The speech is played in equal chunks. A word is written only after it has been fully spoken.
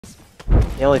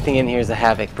The only thing in here is a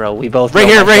Havoc, bro. We both right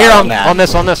here on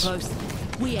this.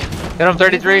 Hit him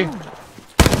 33.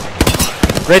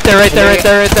 Right there.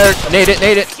 Nade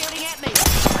it.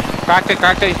 Cracked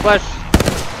it, he's flesh.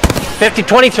 50,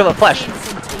 20 to the flesh.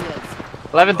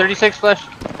 11, 36 flesh.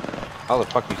 How the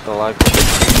fuck are you still alive?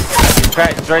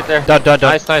 Cracked, it's right there. Done.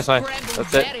 Nice.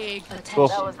 That's it. Cool.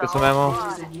 Get some ammo.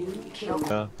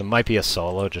 There might be a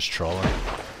solo just trolling.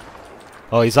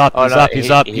 Oh, he's up. He's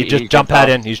up. He just jump pad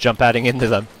in. He's jump padding into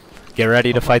them. Get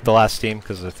ready to fight the last team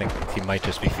because I think he might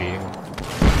just be feeding them.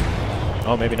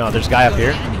 Oh, maybe not. There's a guy up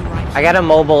here. I got a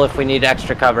mobile if we need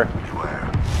extra cover.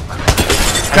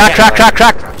 Crack.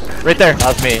 Right there.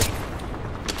 That's me.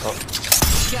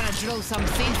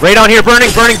 Right on here. Burning.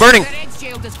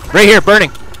 Right here.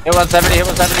 Burning. Hit 170.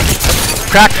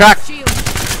 Crack.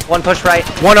 One push right.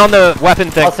 One on the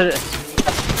weapon thing. Also,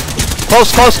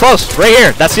 Close. Right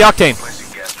here. That's the octane.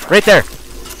 Right there.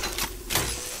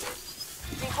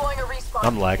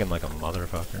 I'm lagging like a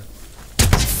motherfucker.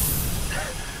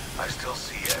 I still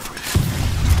see everything.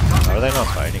 How are they not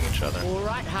fighting each other?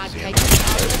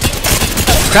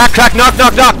 Crack. Knock.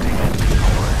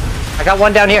 I got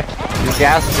one down here. There's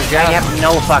gas. I have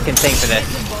no fucking thing for this.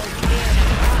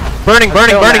 Burning.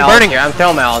 I'm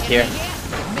throwing my ult here.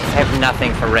 I have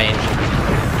nothing for range.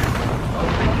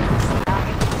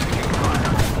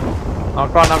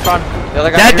 Knock on. The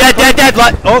other guy. Dead.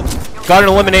 Oh, got an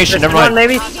elimination. Never mind.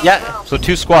 Maybe. Yeah. So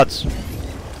 2 squads.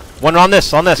 One on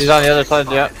this. He's on the other side.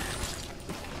 Yeah.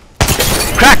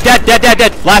 Crack. Dead.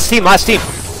 Last team.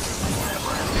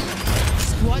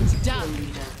 Squad's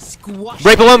done. Squash.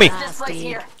 Right below me.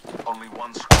 Only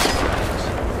one squad.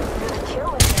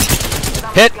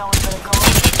 Hit.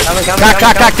 Coming.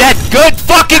 Crack. Dead. Good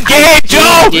fucking game,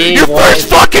 Joe. Your first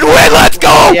fucking win. Let's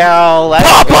go. Yo, let's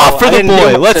Pop go. off for the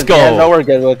boy. Let's go. Yeah, no, we're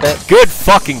good with it. Good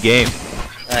fucking game.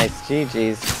 Nice.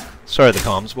 GG's. Sorry, the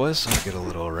comms boys. I get a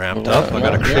little ramped up. I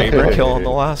got a Kraber kill on the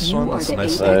last one. That's a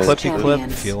nice little clippy clip.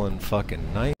 Feeling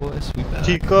fucking nice, boys. We back.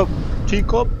 Teacup.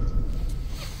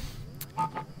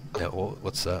 Yeah,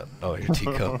 what's that? Oh, your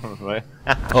teacup.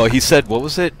 Oh, he said, what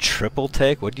was it? Triple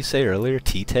take? What did you say earlier?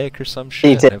 T-take or some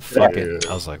shit? T-take. And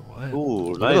I was like, what?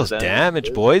 Ooh, Look at those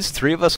damage, boys. 3 of us